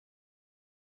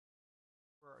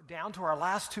down to our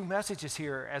last two messages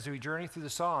here as we journey through the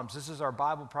Psalms. This is our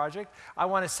Bible project. I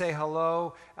want to say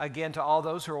hello again to all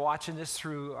those who are watching this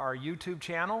through our YouTube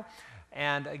channel.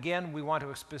 And again, we want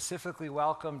to specifically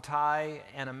welcome Ty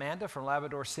and Amanda from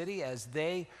Labrador City as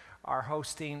they are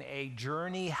hosting a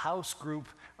Journey house group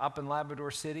up in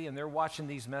Labrador City, and they're watching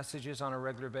these messages on a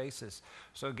regular basis.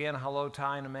 So again, hello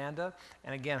Ty and Amanda,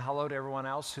 and again, hello to everyone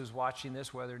else who's watching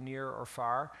this, whether near or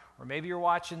far, or maybe you're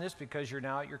watching this because you're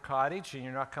now at your cottage and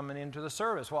you're not coming into the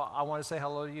service. Well, I want to say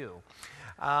hello to you.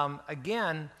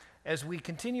 Again, as we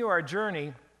continue our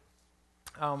journey,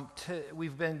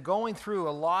 we've been going through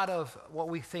a lot of what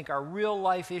we think are real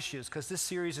life issues, because this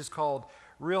series is called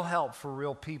Real Help for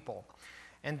Real People.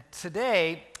 And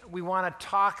today, we want to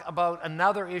talk about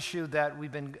another issue that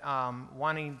we've been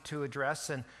wanting to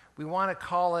address, and we want to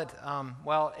call it,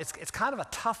 well, it's kind of a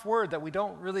tough word that we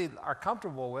don't really are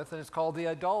comfortable with, and it's called the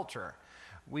adulterer.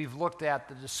 We've looked at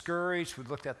the discouraged, we've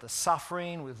looked at the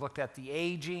suffering, we've looked at the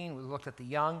aging, we've looked at the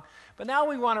young, but now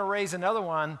we want to raise another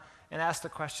one and ask the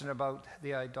question about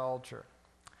the adulterer.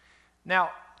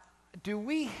 Now, do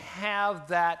we have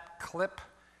that clip?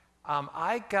 One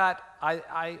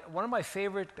of my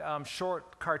favorite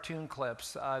short cartoon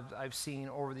clips I've seen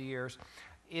over the years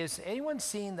is, anyone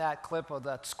seen that clip of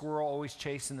that squirrel always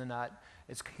chasing the nut?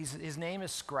 His name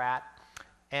is Scrat,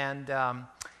 and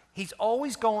he's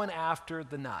always going after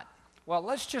the nut. Well,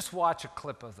 let's just watch a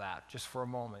clip of that just for a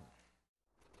moment.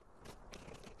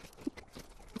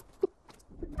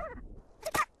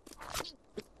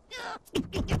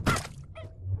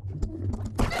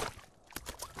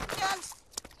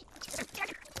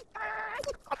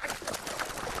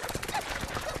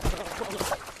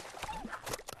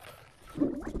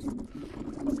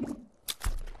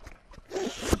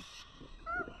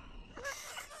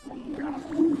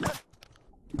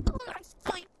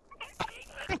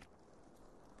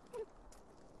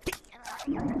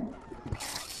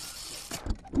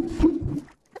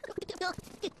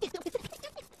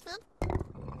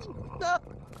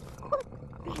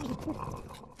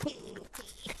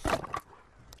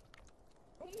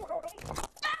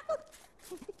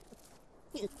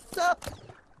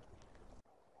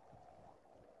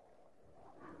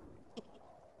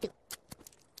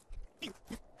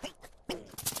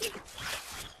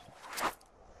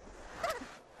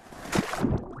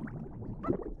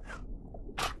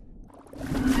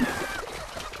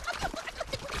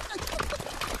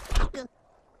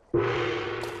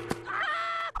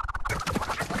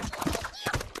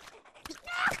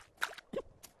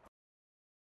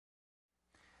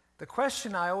 The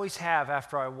question I always have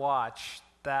after I watch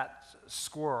that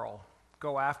squirrel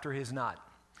go after his nut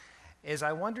is,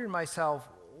 I wonder to myself,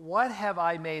 what have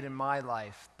I made in my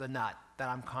life the nut that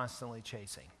I'm constantly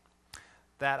chasing,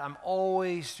 that I'm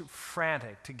always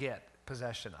frantic to get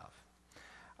possession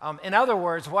of? In other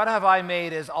words, what have I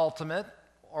made as ultimate,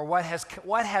 or what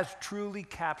has truly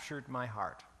captured my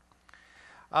heart?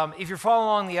 If you're following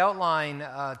along the outline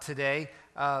today,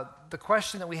 the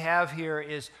question that we have here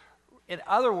is, in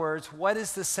other words, what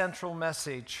is the central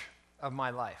message of my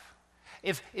life?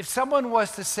 If someone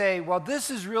was to say, well, this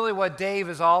is really what Dave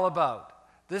is all about,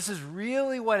 this is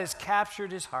really what has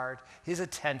captured his heart, his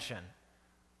attention,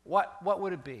 what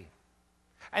would it be?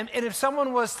 And if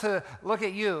someone was to look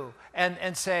at you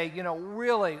and say, you know,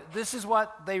 really, this is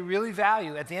what they really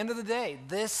value, at the end of the day,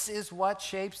 this is what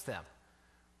shapes them.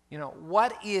 You know,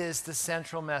 what is the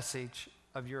central message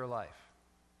of your life?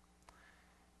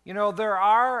 You know, there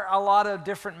are a lot of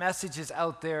different messages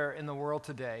out there in the world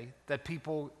today that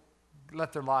people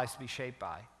let their lives be shaped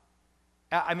by.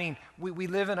 I mean, we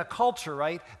live in a culture,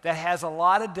 right, that has a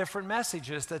lot of different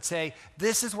messages that say,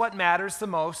 this is what matters the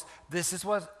most, this is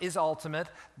what is ultimate,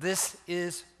 this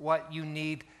is what you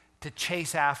need to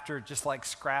chase after, just like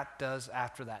Scrat does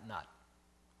after that nut,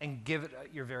 and give it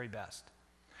your very best.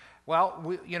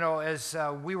 Well, as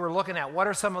we were looking at what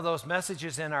are some of those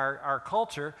messages in our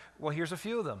culture, well, here's a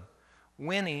few of them.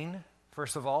 Winning,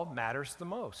 first of all, matters the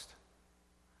most.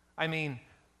 I mean,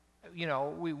 you know,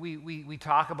 we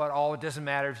talk about, oh, it doesn't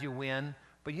matter if you win,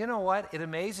 but you know what? It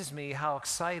amazes me how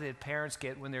excited parents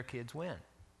get when their kids win.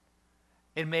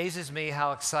 It amazes me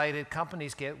how excited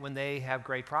companies get when they have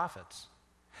great profits.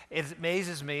 It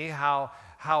amazes me how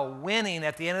winning,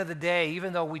 at the end of the day,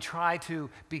 even though we try to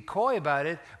be coy about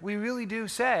it, we really do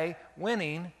say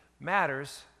winning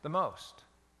matters the most.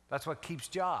 That's what keeps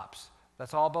jobs.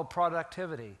 That's all about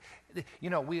productivity. You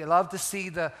know, we love to see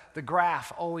the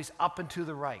graph always up and to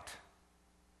the right.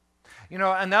 You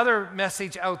know, another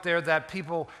message out there that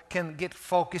people can get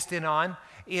focused in on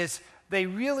is they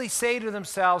really say to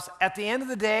themselves, at the end of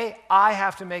the day, I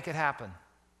have to make it happen.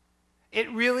 It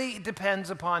really depends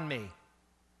upon me.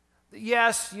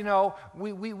 Yes,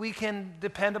 we can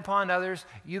depend upon others.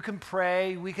 You can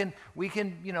pray. We can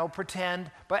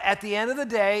pretend. But at the end of the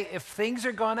day, if things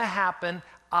are going to happen,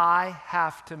 I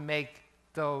have to make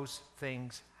those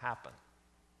things happen.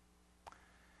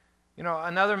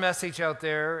 Another message out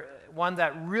there, one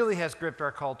that really has gripped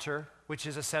our culture, which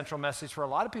is a central message for a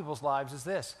lot of people's lives, is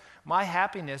this: my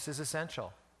happiness is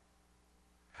essential.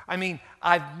 I mean,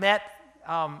 I've met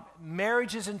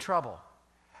marriages in trouble.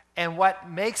 And what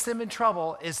makes them in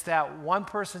trouble is that one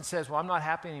person says, well, I'm not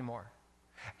happy anymore.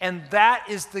 And that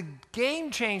is the game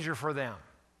changer for them.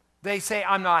 They say,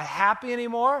 I'm not happy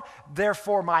anymore,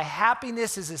 therefore my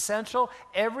happiness is essential.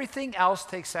 Everything else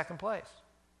takes second place.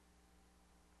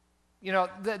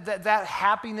 That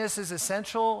happiness is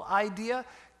essential idea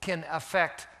can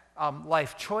affect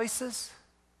life choices,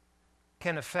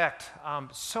 can affect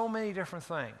so many different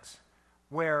things,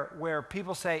 where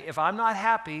people say, if I'm not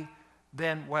happy,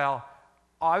 then, well,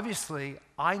 obviously,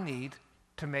 I need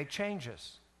to make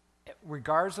changes,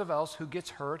 regardless of else who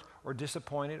gets hurt or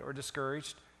disappointed or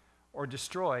discouraged or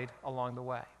destroyed along the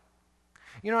way.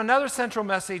 Another central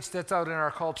message that's out in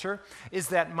our culture is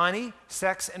that money,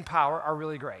 sex, and power are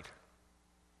really great.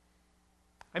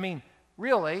 I mean,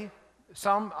 really,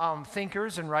 some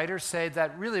thinkers and writers say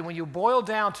that really when you boil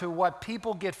down to what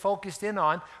people get focused in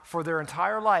on for their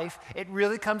entire life, it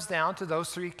really comes down to those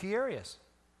three key areas.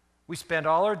 We spend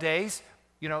all our days,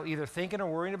 either thinking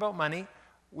or worrying about money,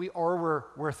 or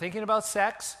we're thinking about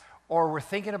sex, or we're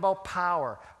thinking about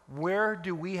power. Where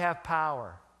do we have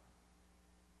power?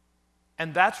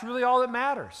 And that's really all that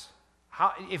matters.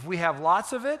 If we have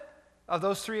lots of it, of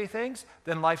those three things,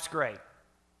 then life's great.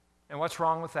 And what's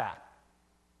wrong with that?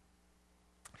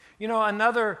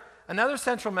 Another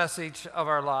central message of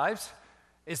our lives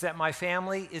is that my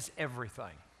family is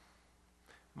everything.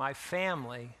 My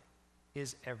family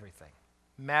is everything.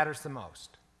 Matters the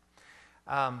most.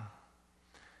 I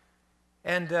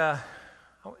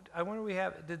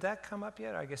wonder did that come up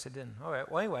yet? I guess it didn't. All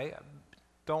right, well anyway,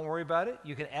 don't worry about it.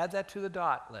 You can add that to the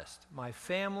dot list. My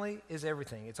family is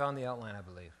everything. It's on the outline, I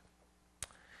believe.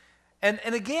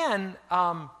 And again,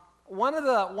 one of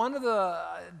the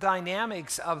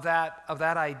dynamics of that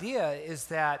idea is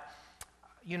that,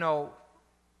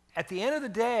 at the end of the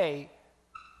day,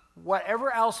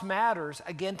 whatever else matters,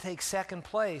 again, takes second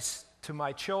place to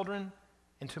my children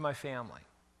and to my family.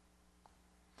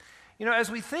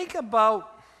 As we think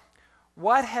about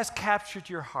what has captured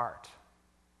your heart,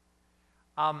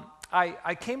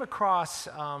 I came across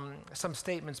some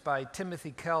statements by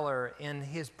Timothy Keller in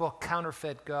his book,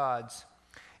 Counterfeit Gods,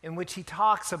 in which he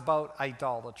talks about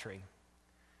idolatry.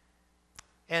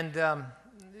 And I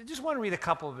just want to read a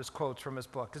couple of his quotes from his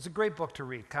book. It's a great book to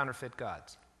read, Counterfeit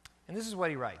Gods. And this is what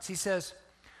he writes. He says,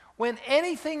 when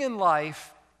anything in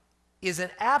life is an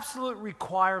absolute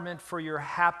requirement for your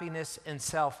happiness and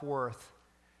self-worth,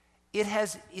 it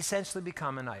has essentially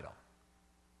become an idol.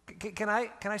 Can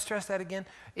I stress that again?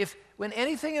 When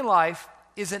anything in life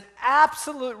is an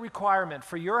absolute requirement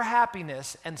for your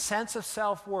happiness and sense of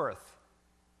self-worth,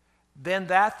 then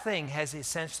that thing has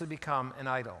essentially become an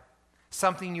idol,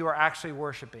 something you are actually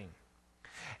worshiping.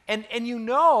 And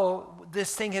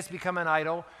this thing has become an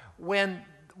idol when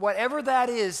whatever that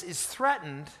is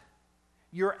threatened,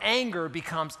 your anger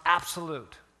becomes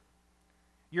absolute.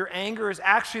 Your anger is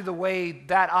actually the way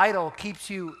that idol keeps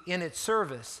you in its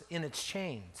service, in its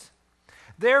chains.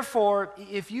 Therefore,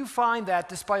 if you find that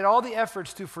despite all the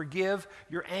efforts to forgive,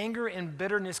 your anger and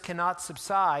bitterness cannot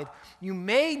subside, you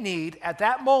may need at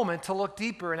that moment to look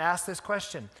deeper and ask this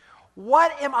question: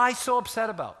 what am I so upset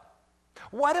about?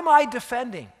 What am I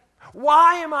defending?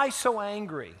 Why am I so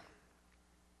angry?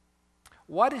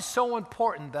 What is so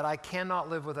important that I cannot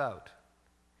live without?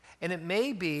 And it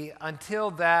may be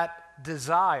until that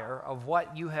desire of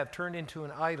what you have turned into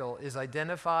an idol is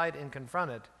identified and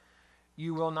confronted,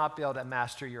 you will not be able to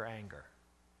master your anger.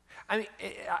 And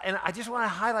I just want to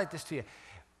highlight this to you.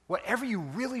 Whatever you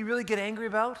really, really get angry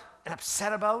about and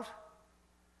upset about,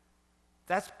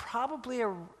 that's probably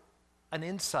an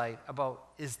insight about,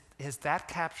 has that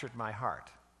captured my heart?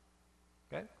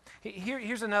 Okay?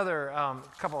 Here's another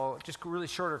couple just really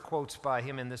shorter quotes by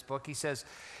him in this book. He says,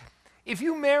 if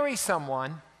you marry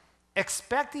someone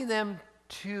expecting them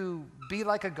to be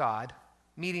like a god,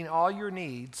 meeting all your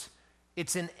needs,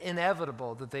 it's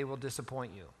inevitable that they will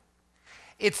disappoint you.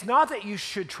 It's not that you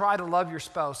should try to love your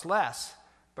spouse less,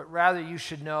 but rather you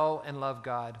should know and love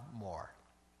God more.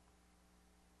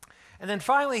 And then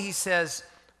finally he says,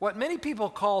 what many people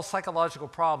call psychological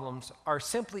problems are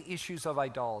simply issues of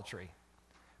idolatry.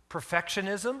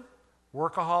 Perfectionism,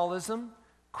 workaholism,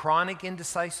 chronic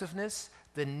indecisiveness,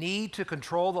 the need to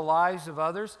control the lives of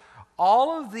others,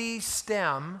 All of these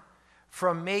stem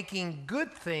from making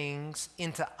good things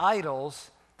into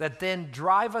idols that then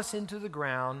drive us into the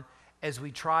ground as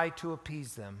we try to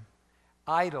appease them.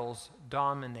 Idols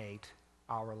dominate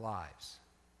our lives.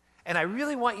 And I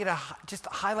really want you to just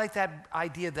highlight that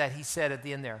idea that he said at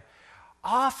the end there.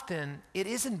 Often, it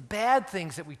isn't bad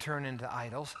things that we turn into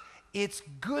idols. It's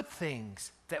good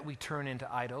things that we turn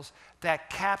into idols that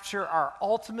capture our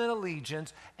ultimate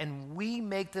allegiance, and we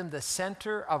make them the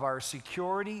center of our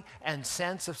security and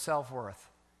sense of self-worth.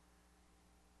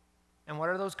 And what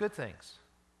are those good things?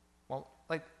 Well,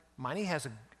 like money has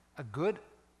a good,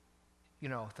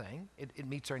 thing. It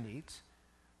meets our needs.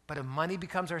 But if money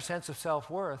becomes our sense of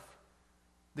self-worth,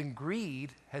 then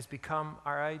greed has become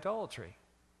our idolatry.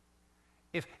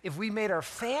 If we made our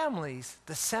families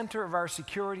the center of our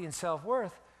security and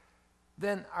self-worth,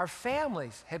 then our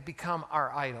families have become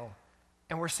our idol.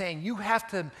 And we're saying, you have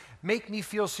to make me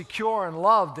feel secure and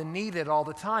loved and needed all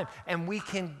the time. And we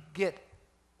can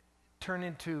turn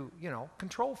into,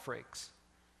 control freaks.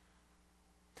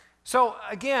 So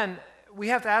again, we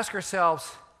have to ask ourselves,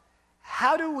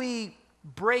 how do we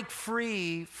break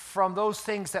free from those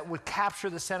things that would capture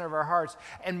the center of our hearts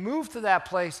and move to that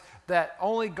place that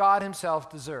only God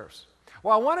himself deserves?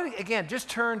 Well, I want to, again, just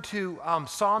turn to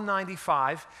Psalm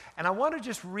 95, and I want to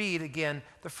just read again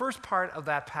the first part of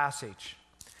that passage.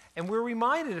 And we're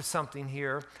reminded of something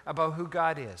here about who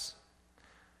God is.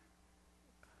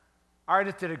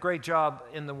 Ardith did a great job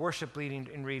in the worship leading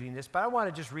in reading this, but I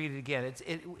want to just read it again.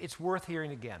 It's worth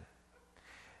hearing again.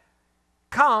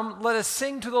 Come, let us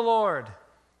sing to the Lord.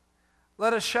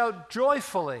 Let us shout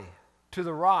joyfully to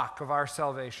the rock of our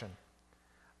salvation.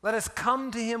 Let us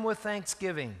come to him with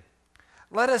thanksgiving.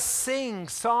 Let us sing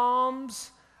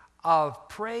psalms of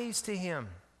praise to him.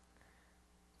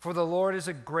 For the Lord is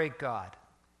a great God,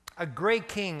 a great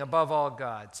King above all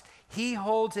gods. He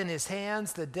holds in his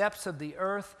hands the depths of the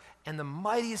earth and the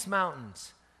mightiest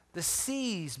mountains. The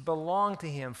seas belong to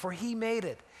him, for he made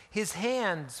it. His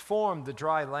hands formed the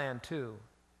dry land too.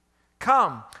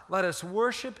 Come, let us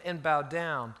worship and bow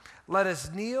down. Let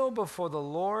us kneel before the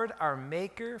Lord our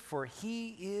Maker, for he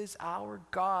is our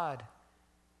God.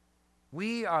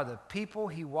 We are the people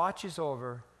he watches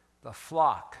over, the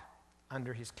flock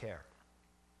under his care.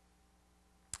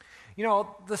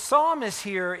 The psalmist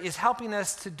here is helping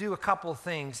us to do a couple of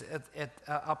things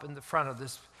up in the front of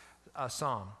this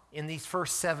psalm, in these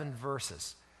first 7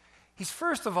 verses. He's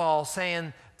first of all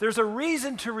saying, there's a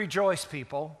reason to rejoice,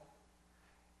 people.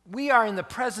 We are in the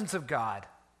presence of God.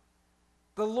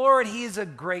 The Lord, he is a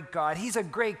great God. He's a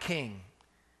great King.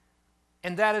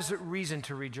 And that is a reason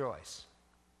to rejoice.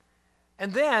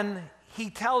 And then he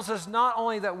tells us not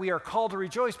only that we are called to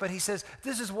rejoice, but he says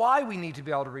this is why we need to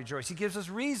be able to rejoice. He gives us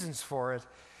reasons for it.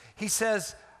 He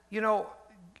says,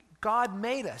 God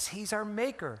made us. He's our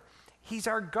maker. He's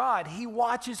our God. He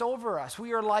watches over us.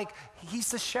 We are like,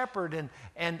 he's the shepherd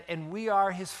and we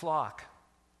are his flock.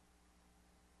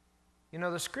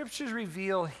 The scriptures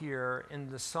reveal here in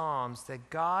the Psalms that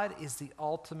God is the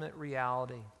ultimate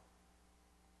reality.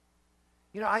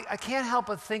 I can't help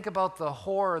but think about the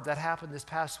horror that happened this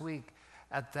past week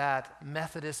at that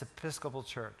Methodist Episcopal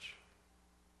Church.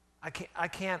 I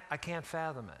can't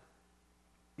fathom it.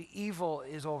 The evil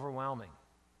is overwhelming.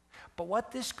 But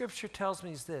what this scripture tells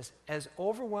me is this: as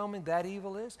overwhelming that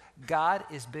evil is, God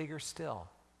is bigger still.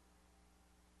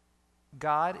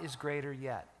 God is greater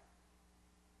yet.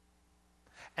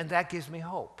 And that gives me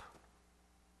hope.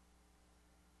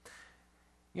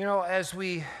 As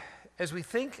we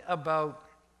think about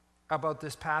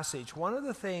this passage, one of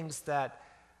the things that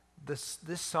this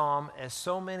psalm, as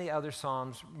so many other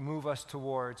psalms, move us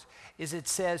towards is it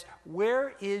says,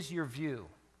 where is your view?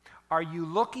 Are you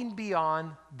looking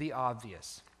beyond the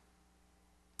obvious?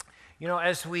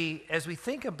 As we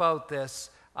think about this,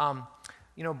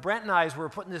 Brent and I, as we were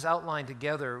putting this outline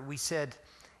together, we said,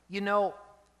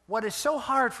 what is so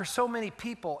hard for so many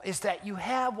people is that you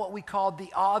have what we call the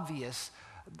obvious,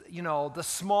 the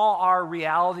small r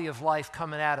reality of life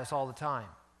coming at us all the time.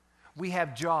 We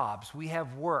have jobs, we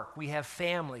have work, we have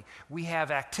family, we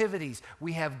have activities,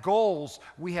 we have goals,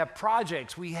 we have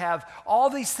projects, we have all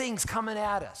these things coming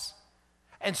at us.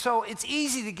 And so it's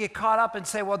easy to get caught up and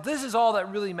say, well, this is all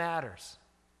that really matters.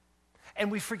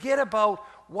 And we forget about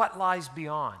what lies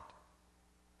beyond.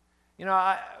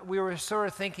 We were sort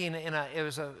of thinking, it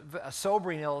was a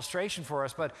sobering illustration for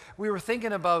us, but we were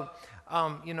thinking about,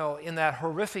 in that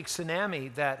horrific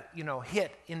tsunami that,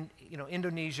 hit in,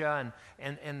 Indonesia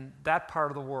and that part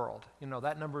of the world,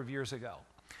 that number of years ago.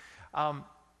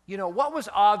 What was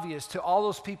obvious to all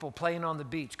those people playing on the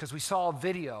beach? Because we saw a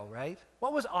video, right?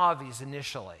 What was obvious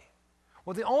initially?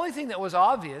 Well, the only thing that was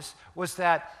obvious was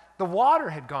that the water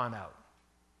had gone out.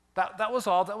 That was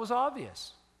all that was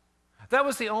obvious. That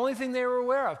was the only thing they were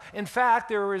aware of. In fact,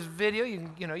 there was video,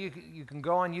 you can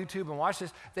go on YouTube and watch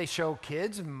this. They show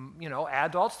kids and,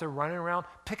 adults, they're running around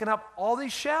picking up all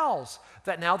these shells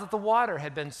that now that the water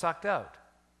had been sucked out.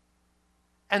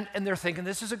 And they're thinking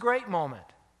this is a great moment.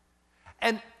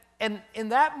 And in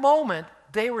that moment,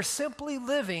 they were simply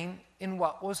living in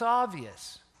what was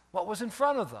obvious, what was in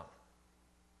front of them.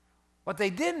 What they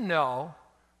didn't know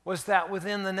was that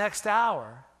within the next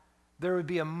hour, there would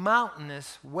be a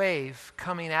mountainous wave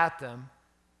coming at them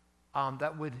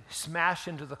that would smash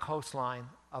into the coastline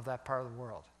of that part of the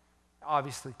world,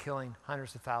 obviously killing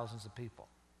hundreds of thousands of people.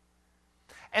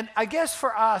 And I guess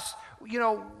for us, we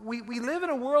live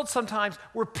in a world sometimes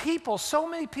where people, so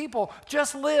many people,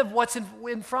 just live what's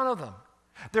in front of them.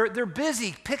 They're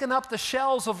busy picking up the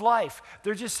shells of life.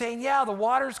 They're just saying, yeah, the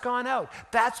water's gone out.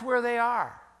 That's where they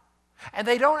are. And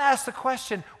they don't ask the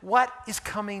question, what is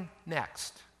coming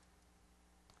next?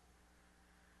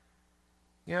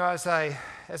 As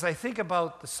I think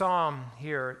about the psalm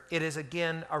here, it is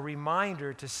again a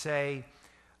reminder to say,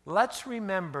 let's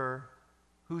remember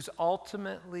who's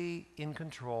ultimately in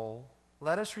control.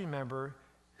 Let us remember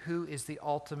who is the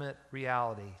ultimate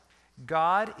reality.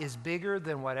 God is bigger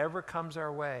than whatever comes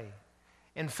our way.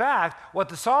 In fact, what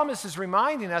the psalmist is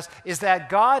reminding us is that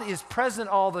God is present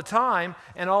all the time,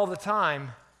 and all the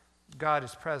time, God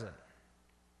is present.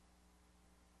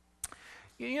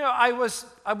 I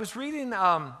was reading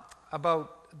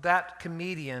about that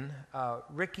comedian,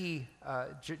 Ricky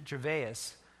Gervais,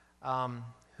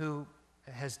 who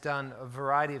has done a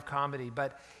variety of comedy,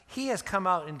 but he has come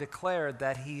out and declared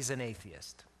that he's an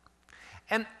atheist.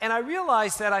 And I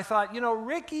realized that I thought,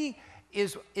 Ricky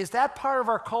is that part of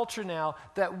our culture now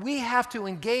that we have to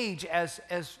engage as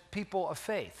people of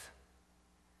faith.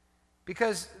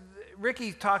 Because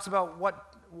Ricky talks about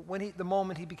the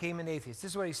moment he became an atheist.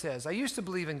 This is what he says. I used to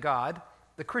believe in God,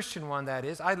 the Christian one that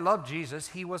is. I loved Jesus.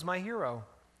 He was my hero.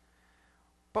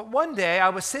 But one day I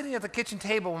was sitting at the kitchen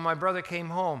table when my brother came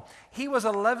home. He was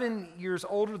 11 years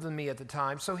older than me at the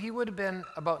time, so he would have been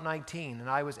about 19, and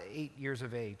I was 8 years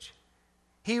of age.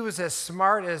 He was as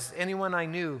smart as anyone I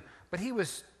knew, but he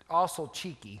was also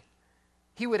cheeky.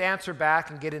 He would answer back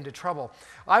and get into trouble.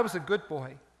 I was a good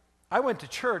boy. I went to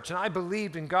church and I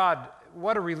believed in God.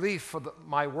 What a relief for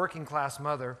my working class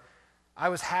mother. I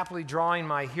was happily drawing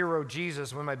my hero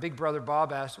Jesus when my big brother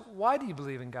Bob asked, "Why do you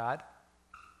believe in God?"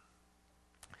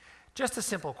 Just a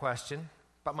simple question,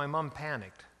 but my mom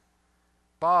panicked.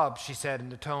 "Bob," she said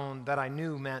in a tone that I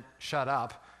knew meant shut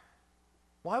up,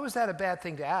 "why was that a bad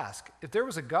thing to ask? If there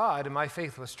was a God and my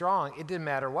faith was strong, it didn't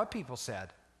matter what people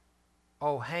said."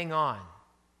 "Oh, hang on.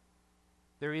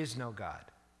 There is no God.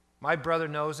 My brother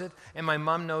knows it, and my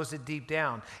mom knows it deep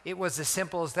down." It was as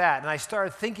simple as that. And I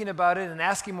started thinking about it and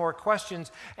asking more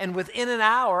questions, and within an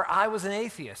hour, I was an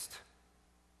atheist.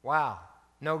 Wow,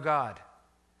 no God.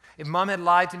 If Mom had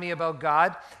lied to me about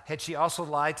God, had she also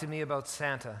lied to me about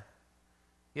Santa?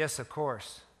 Yes, of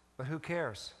course, but who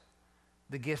cares?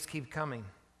 The gifts keep coming,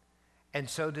 and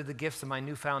so did the gifts of my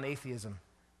newfound atheism,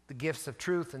 the gifts of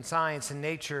truth and science and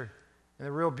nature and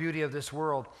the real beauty of this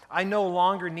world. I no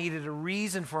longer needed a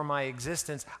reason for my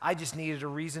existence. I just needed a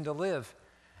reason to live.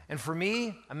 And for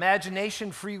me,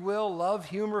 imagination, free will, love,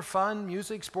 humor, fun,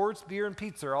 music, sports, beer, and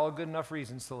pizza are all good enough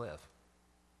reasons to live.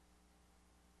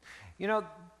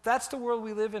 That's the world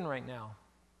we live in right now.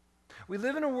 We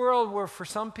live in a world where for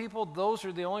some people, those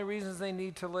are the only reasons they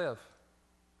need to live.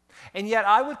 And yet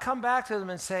I would come back to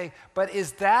them and say, but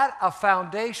is that a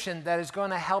foundation that is going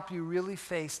to help you really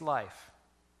face life?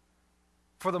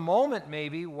 For the moment,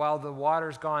 maybe, while the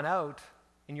water's gone out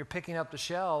and you're picking up the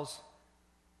shells.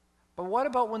 But what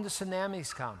about when the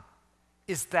tsunamis come?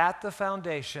 Is that the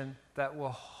foundation that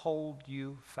will hold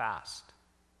you fast?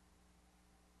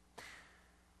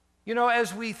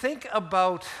 As we think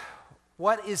about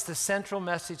what is the central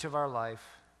message of our life,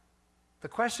 the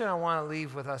question I want to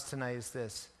leave with us tonight is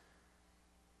this.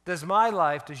 Does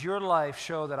your life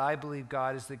show that I believe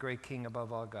God is the great King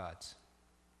above all gods?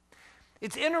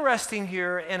 It's interesting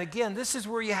here, and again, this is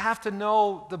where you have to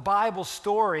know the Bible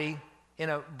story in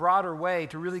a broader way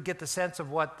to really get the sense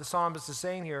of what the psalmist is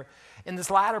saying here in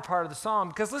this latter part of the psalm,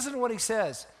 because listen to what he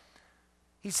says.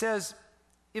 He says,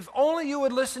 if only you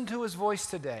would listen to his voice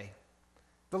today.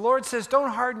 The Lord says,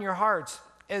 don't harden your hearts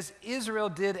as Israel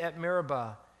did at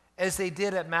Meribah, as they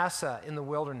did at Massah in the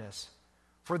wilderness.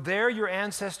 For there your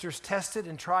ancestors tested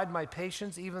and tried my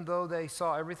patience, even though they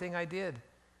saw everything I did.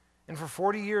 And for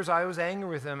 40 years I was angry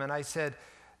with them, and I said,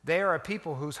 they are a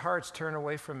people whose hearts turn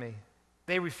away from me.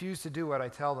 They refuse to do what I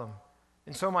tell them.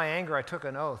 And so my anger, I took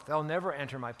an oath. They'll never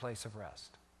enter my place of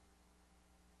rest.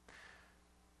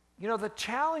 You know, the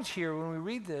challenge here when we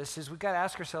read this is we've got to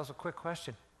ask ourselves a quick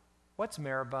question. What's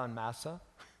Meribah and Massah?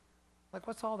 Like,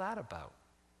 what's all that about?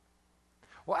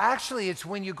 Well, actually, it's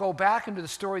when you go back into the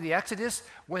story of the Exodus,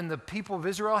 when the people of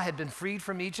Israel had been freed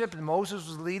from Egypt and Moses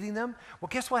was leading them. Well,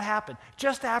 guess what happened?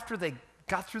 Just after they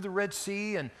got through the Red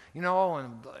Sea and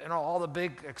all the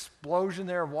big explosion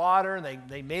there of water, and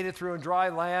they made it through in dry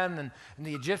land, and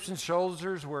the Egyptian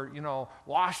soldiers were,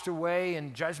 washed away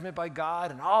in judgment by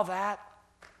God and all that.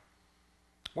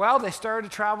 Well, they started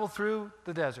to travel through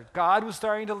the desert. God was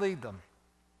starting to lead them.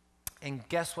 And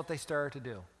guess what they started to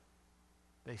do?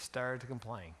 They started to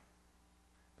complain.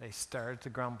 They started to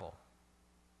grumble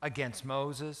against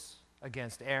Moses,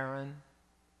 against Aaron.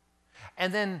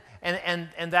 And then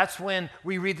and that's when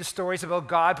we read the stories about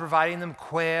God providing them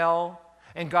quail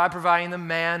and God providing them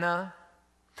manna.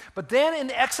 But then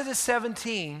in Exodus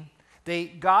 17,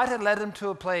 God had led them to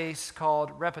a place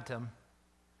called Rephidim.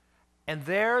 And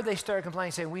there they started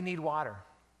complaining, saying, we need water.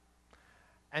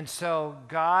 And so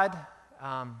God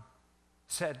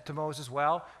said to Moses,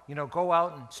 well, go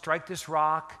out and strike this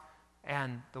rock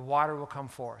and the water will come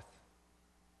forth.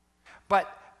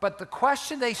 But the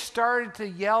question they started to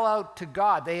yell out to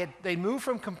God, they moved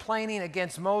from complaining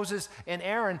against Moses and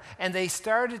Aaron, and they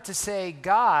started to say,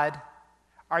 God,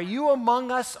 are you among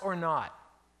us or not?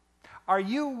 Are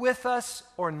you with us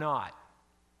or not?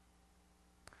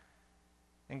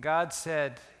 And God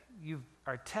said, you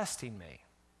are testing me.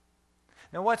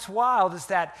 Now, what's wild is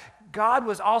that God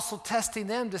was also testing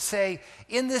them to say,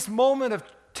 in this moment of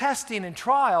testing and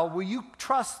trial, will you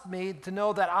trust me to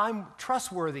know that I'm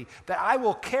trustworthy, that I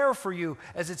will care for you,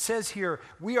 as it says here,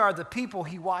 we are the people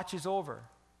he watches over?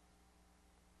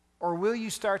 Or will you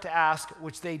start to ask,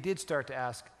 which they did start to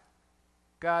ask,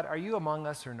 God, are you among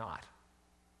us or not?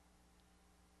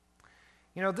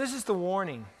 This is the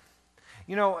warning.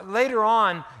 Later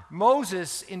on,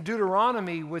 Moses in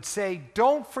Deuteronomy would say,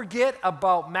 don't forget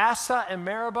about Massah and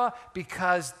Meribah,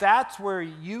 because that's where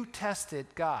you tested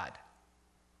God.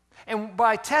 And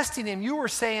by testing him, you were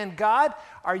saying, God,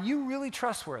 are you really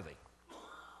trustworthy?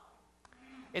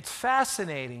 It's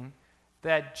fascinating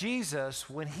that Jesus,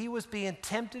 when he was being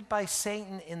tempted by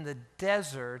Satan in the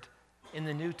desert, in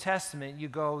the New Testament, you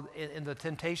go in the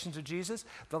temptations of Jesus,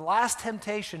 the last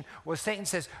temptation was Satan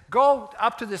says, go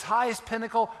up to this highest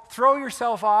pinnacle, throw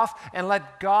yourself off, and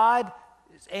let God's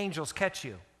angels catch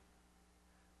you.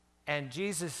 And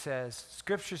Jesus says,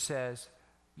 Scripture says,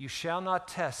 you shall not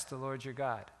test the Lord your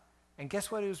God. And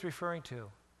guess what he was referring to?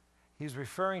 He was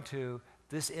referring to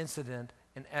this incident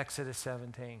in Exodus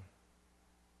 17,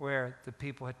 where the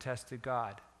people had tested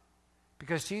God.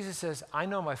 Because Jesus says, I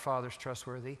know my Father's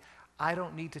trustworthy. I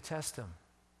don't need to test him.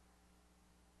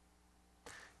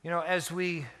 As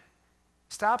we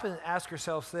stop and ask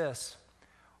ourselves this,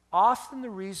 often the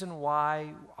reason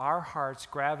why our hearts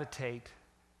gravitate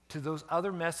to those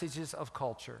other messages of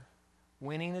culture,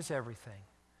 winning is everything,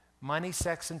 money,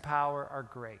 sex, and power are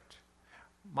great,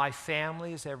 my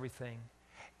family is everything,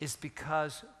 is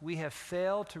because we have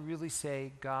failed to really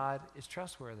say God is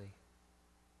trustworthy.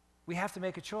 We have to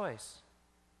make a choice.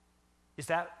 Is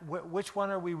that which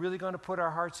one are we really going to put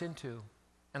our hearts into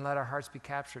and let our hearts be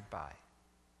captured by?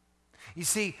 You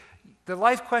see, the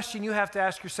life question you have to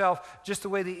ask yourself, just the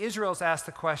way the Israelites asked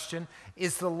the question,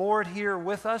 is the Lord here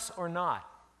with us or not?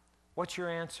 What's your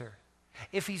answer?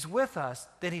 If he's with us,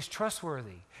 then he's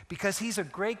trustworthy because he's a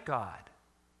great God.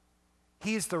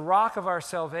 He is the rock of our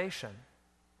salvation,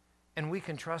 and we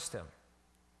can trust him.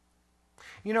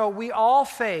 We all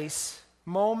face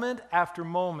moment after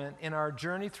moment in our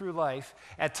journey through life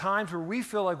at times where we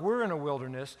feel like we're in a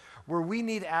wilderness, where we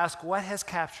need to ask what has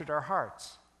captured our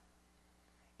hearts.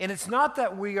 And it's not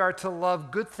that we are to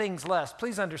love good things less.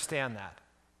 Please understand that.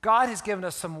 God has given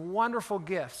us some wonderful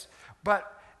gifts.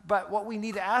 But what we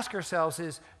need to ask ourselves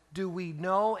is, do we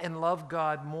know and love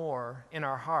God more in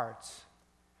our hearts?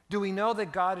 Do we know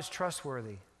that God is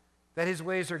trustworthy, that his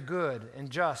ways are good and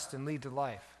just and lead to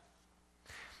life?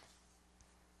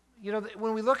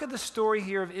 When we look at the story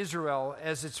here of Israel,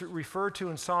 as it's referred to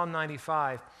in Psalm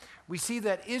 95, we see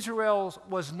that Israel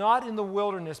was not in the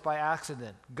wilderness by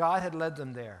accident. God had led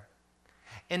them there.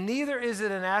 And neither is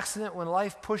it an accident when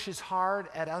life pushes hard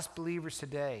at us believers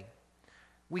today.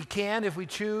 We can, if we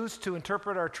choose, to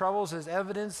interpret our troubles as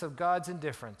evidence of God's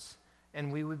indifference,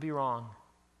 and we would be wrong.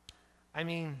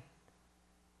 We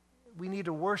need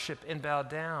to worship and bow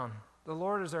down. The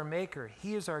Lord is our maker.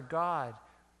 He is our God.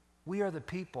 We are the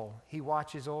people he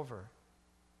watches over.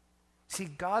 See,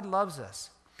 God loves us.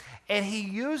 And he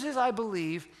uses, I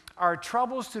believe, our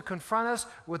troubles to confront us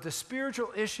with the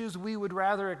spiritual issues we would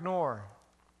rather ignore.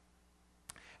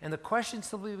 And the question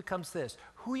simply becomes this: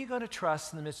 who are you going to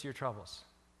trust in the midst of your troubles?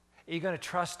 Are you going to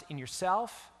trust in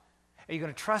yourself? Are you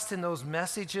going to trust in those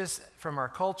messages from our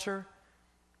culture?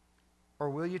 Or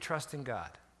will you trust in God?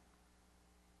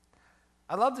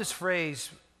 I love this phrase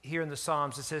here in the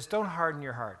Psalms. It says, don't harden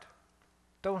your heart.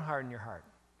 Don't harden your heart.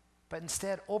 But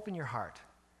instead, open your heart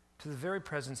to the very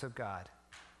presence of God.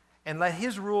 And let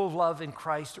his rule of love in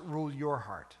Christ rule your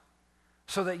heart.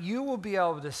 So that you will be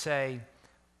able to say,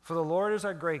 for the Lord is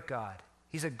our great God.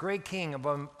 He's a great king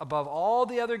above all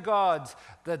the other gods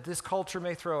that this culture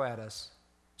may throw at us.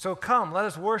 So come, let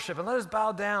us worship and let us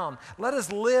bow down. Let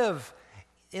us live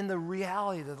in the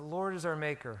reality that the Lord is our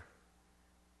maker.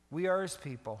 We are his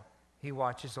people. He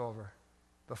watches over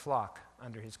the flock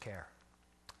under his care.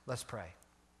 Let's pray.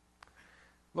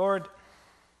 Lord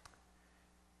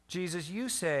Jesus, you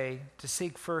say to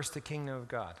seek first the kingdom of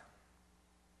God.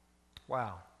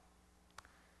 Wow.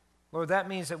 Lord, that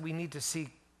means that we need to seek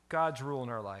God's rule in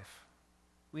our life.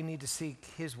 We need to seek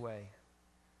his way,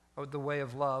 the way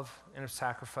of love and of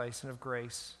sacrifice and of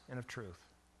grace and of truth.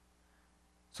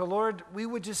 So, Lord, we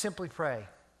would just simply pray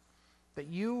that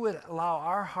you would allow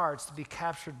our hearts to be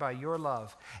captured by your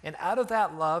love. And out of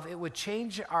that love, it would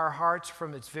change our hearts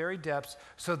from its very depths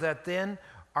so that then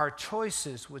our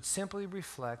choices would simply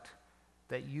reflect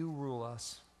that you rule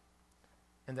us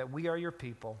and that we are your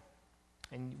people.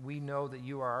 And we know that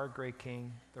you are our great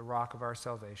King, the rock of our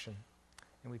salvation.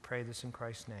 And we pray this in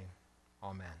Christ's name.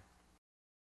 Amen.